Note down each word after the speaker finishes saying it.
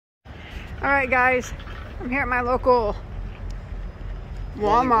Alright guys, I'm here at my local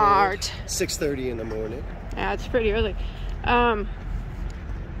Walmart. 6:30 in the morning. Yeah, it's pretty early.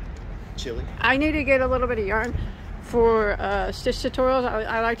 Chilly. I need to get a little bit of yarn for stitch tutorials.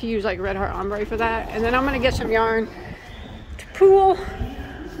 I like to use like Red Heart Ombre for that. And then I'm going to get some yarn to pool.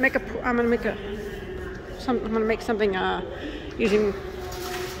 I'm going to make something using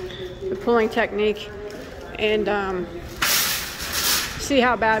the pooling technique. And see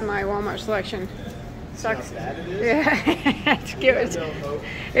how bad my Walmart selection sucks. See how bad it is? Yeah,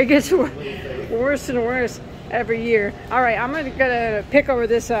 it gets worse and worse every year. All right, I'm gonna pick over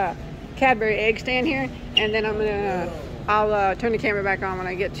this Cadbury egg stand here, and then I'll turn the camera back on when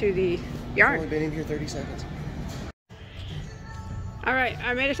I get to the yarn. I've only been in here 30 seconds. All right,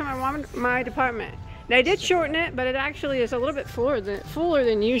 I made it to my department. Now I did shorten it, but it actually is a little bit fuller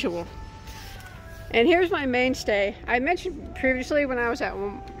than usual. And here's my mainstay. I mentioned previously when I was at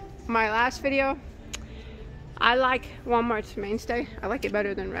my last video, I like Walmart's mainstay. I like it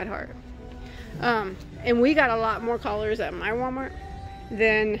better than Red Heart. And we got a lot more colors at my Walmart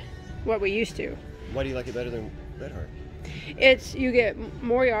than what we used to. Why do you like it better than Red Heart? You get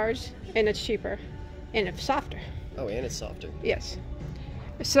more yards and it's cheaper and it's softer. Oh, and it's softer. Yes.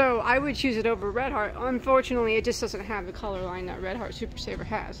 So I would choose it over Red Heart. Unfortunately, it just doesn't have the color line that Red Heart Super Saver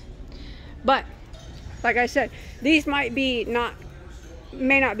has. But like I said, these may not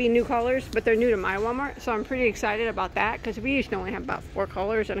be new colors, but they're new to my Walmart, so I'm pretty excited about that because we used to only have about 4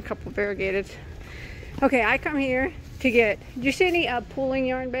 colors and a couple of variegated. Okay, I come here to get. Do you see any pooling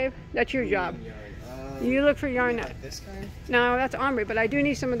yarn, babe? That's your job. You look for yarn. Like this kind? No, that's Ombre, but I do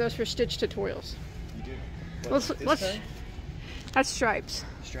need some of those for stitch tutorials. You do. Let's. That's stripes.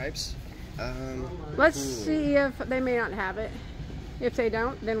 Stripes. Let's see if they may not have it. If they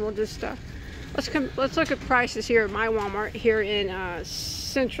don't, then we'll just. Let's look at prices here at my Walmart here in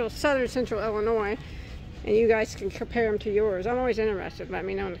southern central Illinois, and you guys can compare them to yours. I'm always interested. Let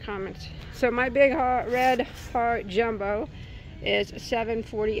me know in the comments. So my big Red Heart Jumbo is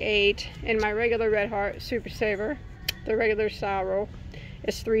 $7.48, and my regular Red Heart Super Saver, the regular style roll,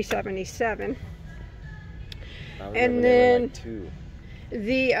 is $3.77. And then like 2.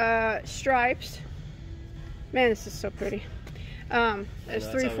 the stripes. Man, this is so pretty. It's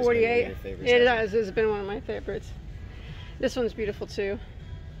 $3.48. It does. It's been one of my favorites. This one's beautiful too.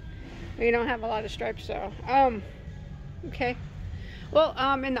 You don't have a lot of stripes, so okay. Well,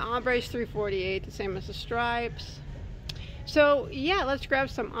 and the ombre is $3.48, the same as the stripes. So yeah, let's grab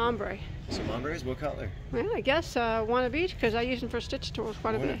some ombre. Some ombres, what color? Well, I guess one of each, because I use them for stitch tutorials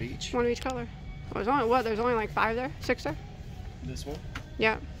quite a bit. One of each. One of each color. Well, there's only what? There's only like 5 there, 6 there. This one.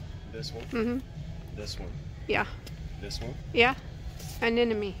 Yeah. This one. Mhm. This one. Yeah. This one? Yeah.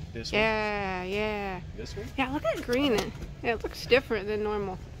 Anemone. This one? Yeah, yeah. This one? Yeah, look at green in. It looks different than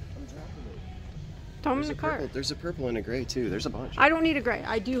normal. I'm dropping it. Throw them in the cart. There's a purple and a gray too. There's a bunch. I don't need a gray.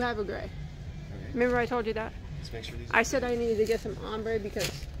 I do have a gray. Okay. Remember I told you that? Let's make sure these I said I needed to get some ombre because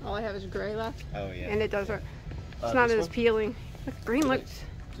all I have is gray left. Oh yeah. And it doesn't. It's not as peeling. Look, green looks.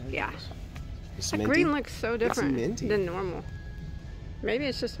 Yeah. The green looks so different than normal. Maybe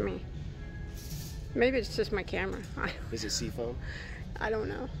it's just me. Maybe it's just my camera. Is it seafoam? I don't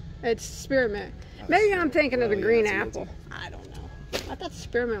know. It's spearmint. Maybe I'm thinking of the green apple. I don't know. I thought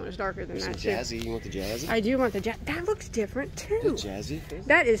spearmint was darker than that too. Jazzy. You want the jazzy? I do want the jazzy. That looks different too. The jazzy?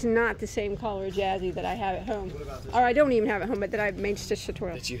 That is not the same color jazzy that I have at home. Or I don't even have at home, but that I've made stitch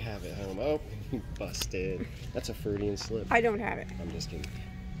tutorials. That you have at home. Oh, you busted. That's a Freudian slip. I don't have it. I'm just kidding.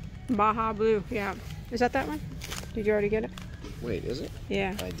 Baja Blue. Yeah. Is that one? Did you already get it? Wait, is it?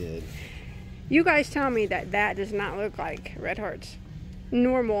 Yeah. I did. You guys tell me that does not look like Red Heart's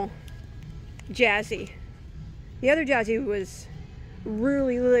normal jazzy. The other jazzy was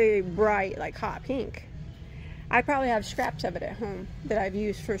really, really bright, like hot pink. I probably have scraps of it at home that I've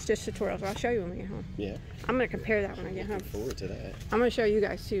used for stitch tutorials. I'll show you when we get home. Yeah. I'm going to compare that when I get home. Looking forward to that. I'm going to show you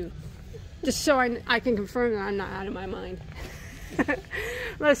guys too. Just so I can confirm that I'm not out of my mind.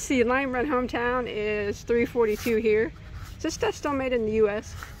 Let's see. Lime Run Hometown is $3.42 here. Is this stuff still made in the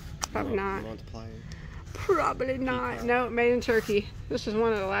U.S.? Probably not. Multiplier. Probably not. No, made in Turkey. This is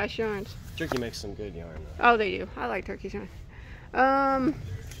one of the last yarns. Turkey makes some good yarn. Oh, they do. I like Turkey's yarn.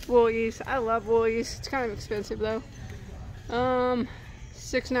 Woolies. I love Woolies. It's kind of expensive though.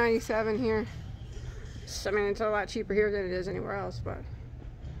 $6.97 here. I mean, it's a lot cheaper here than it is anywhere else. But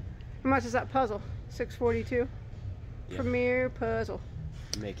how much is that puzzle? $6.42. Yep. Premier puzzle.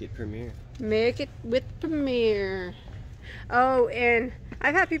 Make it Premier. Make it with Premier. Oh, and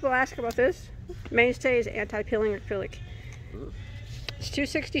I've had people ask about this. Mainstay is anti-peeling acrylic. It's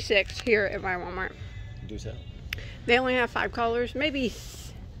 $2.66 here at my Walmart. Do tell. They only have 5 colors, maybe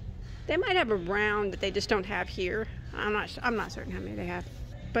They might have a brown that they just don't have here. I'm not certain how many they have,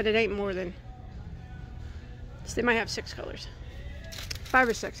 but it ain't more than. So they might have 6 colors, 5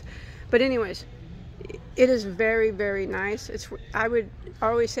 or 6. But anyways, it is very, very nice. I would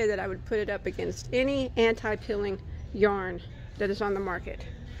always say that I would put it up against any anti-pilling yarn that is on the market.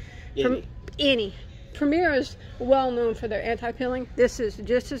 Any. Premier is well known for their anti-pilling. This is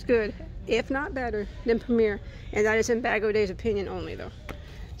just as good, if not better, than Premier, and that is in Bagoday's opinion only, though.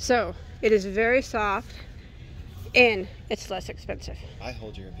 So it is very soft, and it's less expensive. I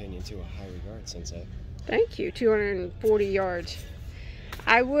hold your opinion to a high regard, Sensei. Thank you. 240 yards.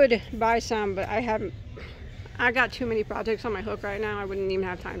 I would buy some, but I haven't. I got too many projects on my hook right now. I wouldn't even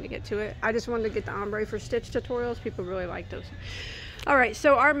have time to get to it. I just wanted to get the Ombre for stitch tutorials. People really like those. All right,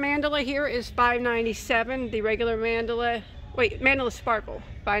 so our mandala here is $5.97. The regular mandala, mandala sparkle,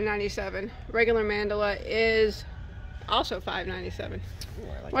 $5.97. Regular mandala is also $5.97.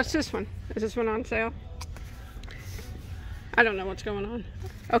 What's this one? Is this one on sale? I don't know what's going on.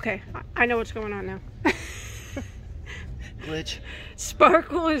 Okay, I know what's going on now. Glitch.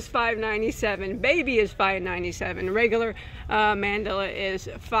 Sparkle is $5.97. Baby is $5.97. Regular mandala is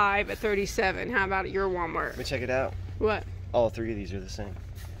 $5.37. How about at your Walmart? Let me check it out. What? All 3 of these are the same.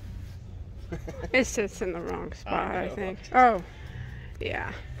 It sits in the wrong spot, I think. Oh,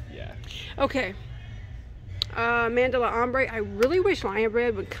 yeah. Yeah. Okay. Mandala Ombre. I really wish Lion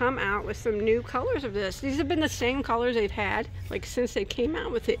Bread would come out with some new colors of this. These have been the same colors they've had like since they came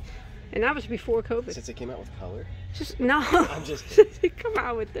out with it, and that was before COVID. Since they came out with color? No. I'm just Since they come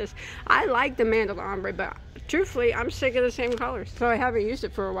out with this. I like the Mandala Ombre, but truthfully, I'm sick of the same colors, so I haven't used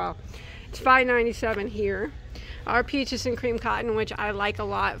it for a while. It's $5.97 here. Our peaches and cream cotton, which I like a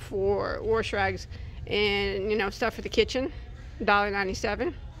lot for wash rags and stuff for the kitchen,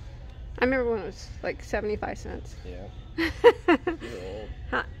 $1.97. I remember when it was like 75 cents. Yeah. You're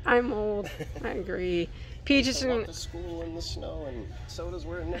old. I'm old. I agree. Peaches and to school in the snow, and sodas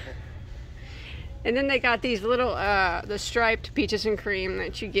were a nickel. And then they got these little the striped peaches and cream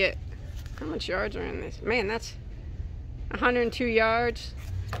that you get. How much yards are in this? Man, that's 102 yards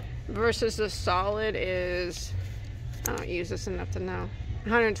versus the solid is, I don't use this enough to know,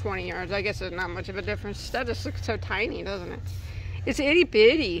 120 yards. I guess there's not much of a difference. That just looks so tiny, doesn't it? It's itty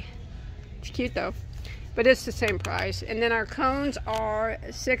bitty. It's cute though, but it's the same price. And then our cones are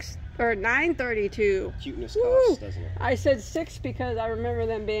 $9.32. Cuteness costs, doesn't it? I said 6 because I remember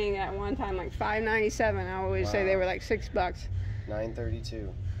them being at one time like $5.97. I always say they were like $6.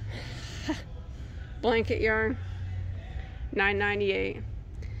 $9.32. Blanket yarn, $9.98.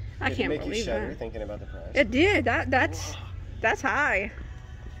 I can't believe believe you shudder that. thinking about the price. It did. That's high.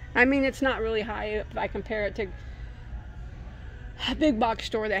 I mean, it's not really high if I compare it to a big box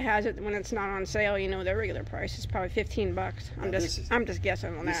store that has it when it's not on sale. Their regular price is probably $15. I'm just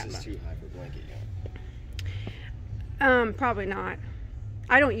guessing on that. This is too high for blanket yarn. Probably not.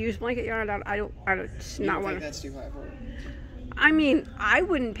 I don't use blanket yarn. I don't. It's you not don't one. Think that's too high for it? I mean, I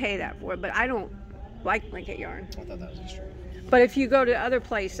wouldn't pay that for it, but I don't like blanket yarn. I thought that was extreme. But if you go to other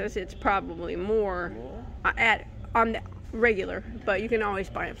places, it's probably more on the regular. But you can always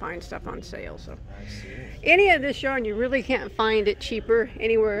find stuff on sale. So any of this yarn, you really can't find it cheaper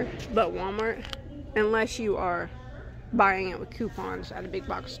anywhere but Walmart, unless you are buying it with coupons at a big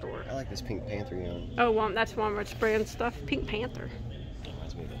box store. I like this Pink Panther yarn. Oh, well, that's Walmart's brand stuff. Pink Panther.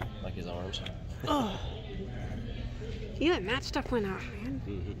 Reminds me of like his arms. Oh, even that stuff went out, man.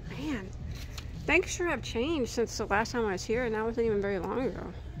 Man. Things sure have changed since the last time I was here, and that wasn't even very long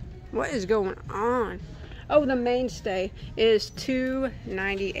ago. What is going on? Oh, the mainstay is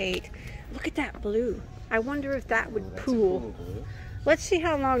 $2.98. Look at that blue. I wonder if that would pool. Cool blue. Let's see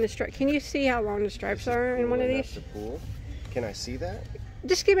how long the stripe. Can you see how long the stripes are in one of these? To pool. Can I see that?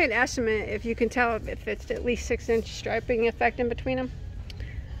 Just give me an estimate if you can tell if it's at least 6-inch striping effect in between them.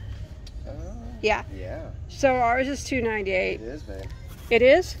 Yeah. Yeah. So ours is $2.98. It is, babe. It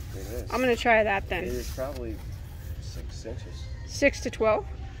is? It is. I'm going to try that then. It is probably 6 inches. 6 to 12?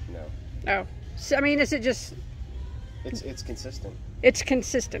 No. Oh. So, I mean, is it just... It's consistent. It's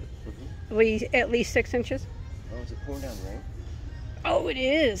consistent. At least 6 inches? Oh, is it pouring down rain? Oh, it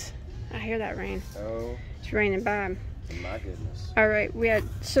is. I hear that rain. Oh. It's raining bad. My goodness. All right.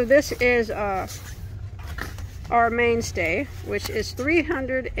 So this is our mainstay, which is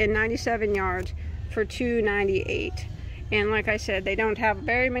 397 yards for $2.98. And like I said, they don't have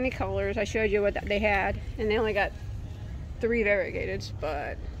very many colors. I showed you what they had, and they only got 3 variegateds.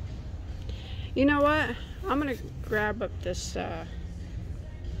 But you know what? I'm gonna grab up this. I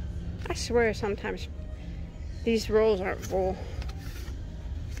swear sometimes these rolls aren't full.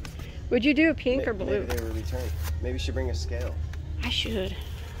 Would you do a pink or blue? Maybe they were returned. Maybe you should bring a scale. I should.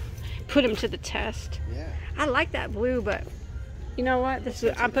 put them to the test. Yeah. I like that blue, but you know what?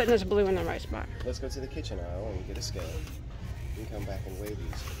 I'm putting this blue in the right spot. Let's go to the kitchen aisle and get a scale. You can come back and weigh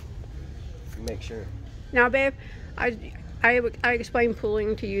these. Make sure. Now, babe, I explained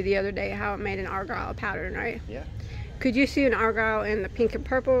pooling to you the other day how it made an argyle pattern, right? Yeah. Could you see an argyle in the pink and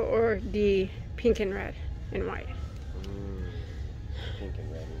purple or the pink and red and white? Pink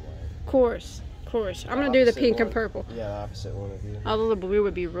and red and white. Of course. I'm going to do the pink and purple. Yeah, the opposite one of you. Although the blue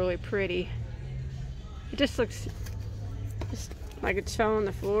would be really pretty. It just looks like it's fell on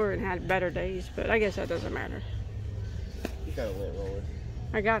the floor and had better days, but I guess that doesn't matter. You got a lint roller.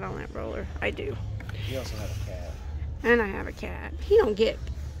 I got a lint roller. I do. You also have a cat. And I have a cat. He don't get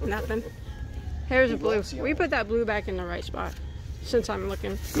nothing. Here's a blue. We put that blue back in the right spot. Since I'm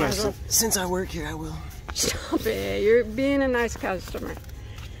looking. Yeah, since I work here, I will. Stop it. You're being a nice customer.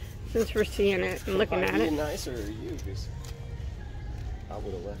 Since we're seeing it and looking at it. Are you nice or are you? Because I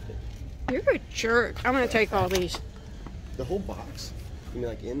would have left it. You're a jerk. I'm going to take all these. The whole box? You mean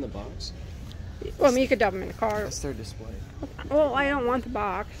like in the box? Well, I mean, you could dump them in the car. That's their display. Well, I don't want the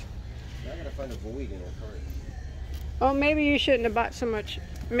box. Now I gotta find a void in our cart. Oh, maybe you shouldn't have bought so much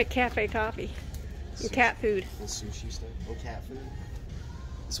McCafe coffee and cat food. And sushi stuff. And cat food.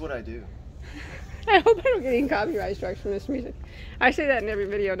 That's what I do. I hope I don't get any copyright strikes from this music. I say that in every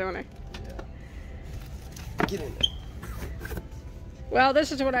video, don't I? Yeah. Get in there. Well,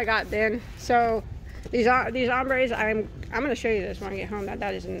 this is what I got then. So these ombres, I'm going to show you this when I get home.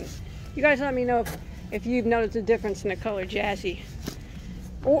 That isn't. You guys let me know if you've noticed the difference in the color Jazzy.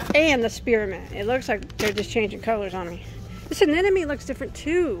 And the spearmint. It looks like they're just changing colors on me. This anemone looks different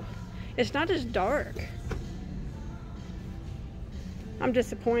too. It's not as dark. I'm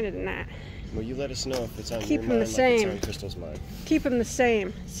disappointed in that. Well, you let us know if it's on Keep your them mind the same. like it's on Crystal's mind. Keep them the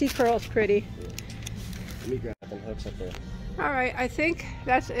same. Sea Pearl's pretty. Yeah. Let me grab them hooks up there. Alright, I think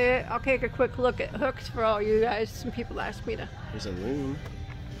that's it. I'll take a quick look at hooks for all you guys. Some people asked me to. There's a loom.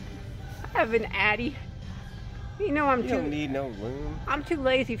 I have an Addy. You know You don't need no loom. I'm too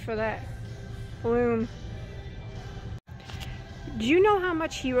lazy for that. Loom. Do you know how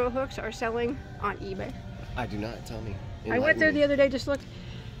much hero hooks are selling on eBay? I do not. Tell me. I went there the other day, just looked.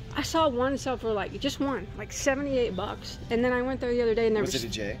 I saw one sell for like, just one, like 78 bucks. And then I went there the other day and there was... Was it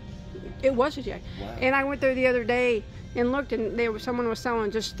a J? It was a J. Wow. And I went there the other day and looked, and someone was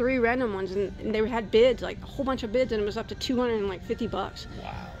selling just 3 random ones, and they had bids, like a whole bunch of bids, and it was up to 250 bucks.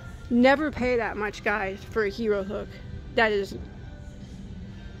 Wow. Never pay that much, guys, for a hero hook. That is...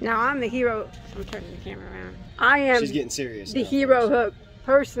 Now, I'm the hero... I'm turning the camera around. I am... She's getting serious the now, hero folks. hook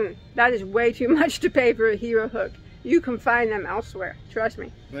person. That is way too much to pay for a hero hook. You can find them elsewhere. Trust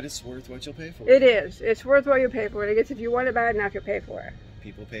me. But it's worth what you'll pay for. It is. It's worth what you pay for it. I guess if you want it bad enough, you'll pay for it.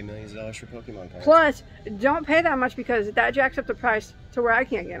 People pay millions of dollars for Pokemon cards. Plus, don't pay that much because that jacks up the price to where I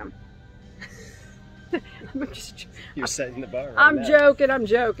can't get them. You're setting the bar. I'm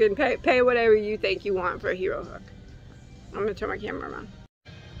joking. Pay whatever you think you want for a hero hook. I'm going to turn my camera around.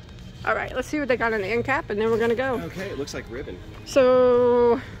 Alright, let's see what they got in the end cap, and then we're going to go. Okay, it looks like ribbon.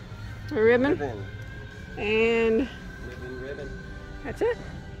 So, a ribbon. And ribbon. That's it.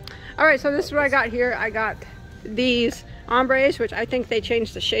 Alright, so this is what I got here. I got these ombres, which I think they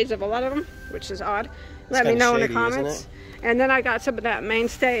changed the shades of a lot of them, which is odd. Let me know in the comments. And then I got some of that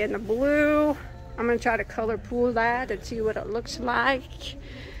mainstay in the blue. I'm going to try to color pool that and see what it looks like.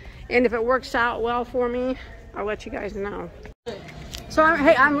 And if it works out well for me, I'll let you guys know. So,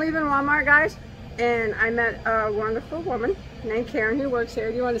 I'm leaving Walmart, guys. And I met a wonderful woman named Karen who works here.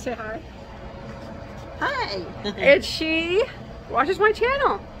 Do you want to say hi? Hi! And she watches my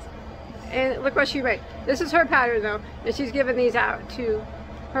channel. And look what she made. This is her pattern though. And she's giving these out to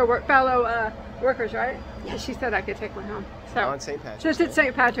her fellow workers, right? Yeah. And she said I could take one home. So, on St. Patrick's just at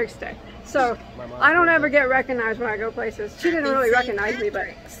St. Patrick's Day. So, I don't ever get recognized when I go places. She didn't really recognize me, but...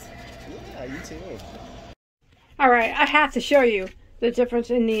 Yeah, you too. Alright, I have to show you the difference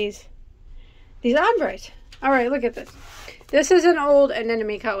in these ombres. Alright, look at this. This is an old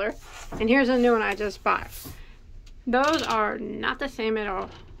anemone color. And here's a new one I just bought. Those are not the same at all.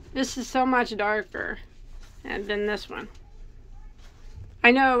 This is so much darker than this one.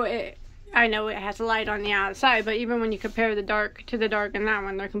 I know it has light on the outside, but even when you compare the dark to the dark in that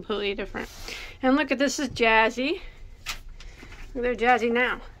one, they're completely different. And look at this is Jazzy. They're Jazzy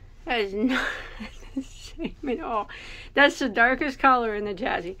now. That is not the same at all. That's the darkest color in the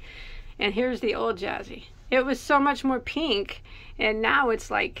Jazzy. And here's the old Jazzy. It was so much more pink, and now it's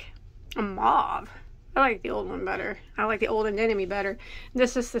like a mauve. I like the old one better. I like the old anemone better.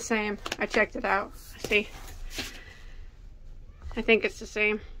 This is the same. I checked it out. See? I think it's the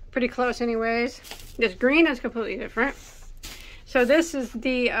same. Pretty close anyways. This green is completely different. So this is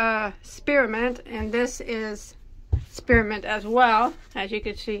the spearmint, and this is spearmint as well. As you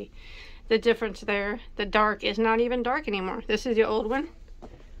can see the difference there. The dark is not even dark anymore. This is the old one.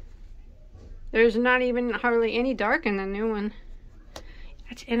 There's not even hardly any dark in the new one.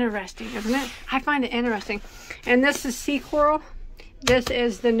 That's interesting, isn't it? I find it interesting. And this is sea coral. This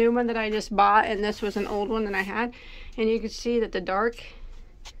is the new one that I just bought, and this was an old one that I had. And you can see that the dark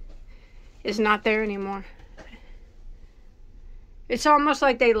is not there anymore. It's almost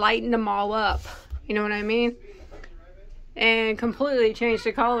like they lightened them all up. You know what I mean? And completely changed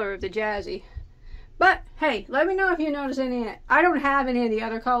the color of the Jazzy. But, hey, let me know if you notice any. I don't have any of the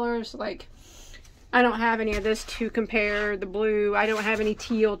other colors. Like, I don't have any of this to compare. The blue. I don't have any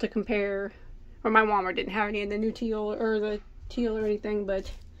teal to compare. Or my Walmart didn't have any of the new teal or the teal or anything. But,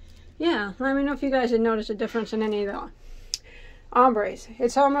 yeah, let me know if you guys had noticed a difference in any of the ombres.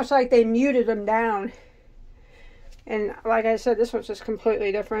 It's almost like they muted them down. And like I said, this one's just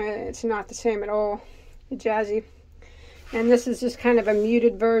completely different. It's not the same at all. The Jazzy. And this is just kind of a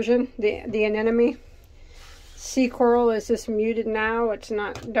muted version. The anemone. Sea coral is just muted now. It's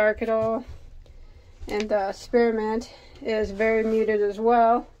not dark at all. And the spearmint is very muted as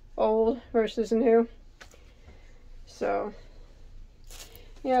well. Old versus new. So,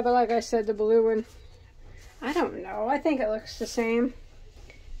 yeah, but like I said, the blue one, I don't know. I think it looks the same.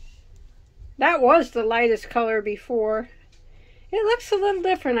 That was the lightest color before. It looks a little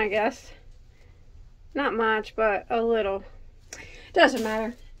different, I guess. Not much, but a little. Doesn't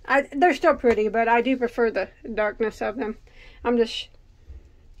matter. They're still pretty, but I do prefer the darkness of them. I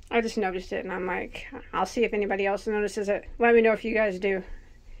just noticed it, and I'm like, I'll see if anybody else notices it. Let me know if you guys do.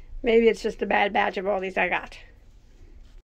 Maybe it's just a bad batch of all these I got.